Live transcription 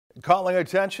Calling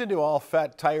attention to all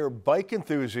fat tire bike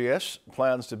enthusiasts,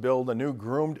 plans to build a new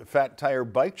groomed fat tire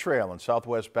bike trail in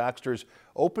Southwest Baxter's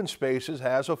open spaces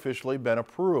has officially been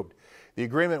approved. The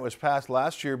agreement was passed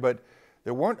last year, but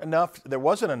there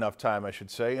wasn't enough time, I should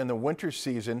say, in the winter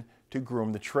season to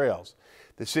groom the trails.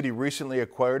 The city recently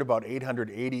acquired about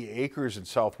 880 acres in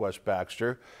Southwest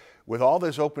Baxter. With all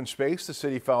this open space, the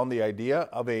city found the idea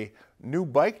of a new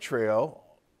bike trail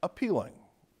appealing.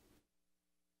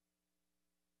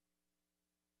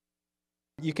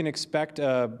 You can expect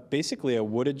basically a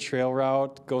wooded trail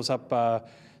route, goes up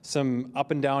some up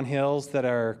and down hills that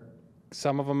are,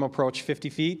 some of them approach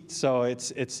 50 feet. So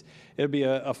it'll be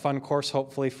a fun course,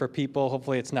 hopefully, for people.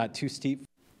 Hopefully it's not too steep.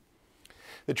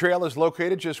 The trail is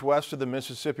located just west of the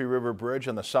Mississippi River Bridge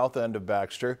on the south end of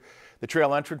Baxter. The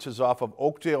trail entrance is off of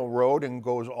Oakdale Road and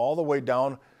goes all the way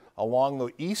down along the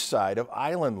east side of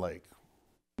Island Lake.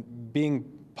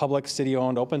 Being public,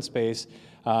 city-owned open space,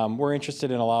 we're interested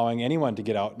in allowing anyone to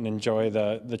get out and enjoy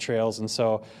the trails, and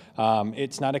so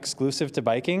it's not exclusive to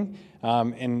biking.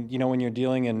 And you know, when you're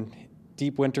dealing in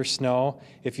deep winter snow,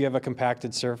 if you have a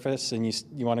compacted surface and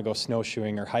you want to go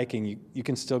snowshoeing or hiking, you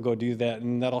can still go do that,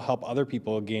 and that'll help other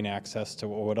people gain access to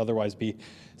what would otherwise be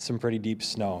some pretty deep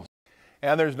snow.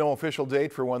 And there's no official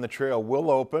date for when the trail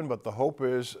will open, but the hope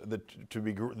is that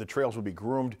the trails will be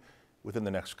groomed within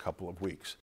the next couple of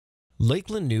weeks.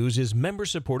 Lakeland News is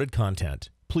member-supported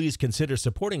content. Please consider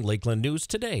supporting Lakeland News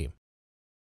today.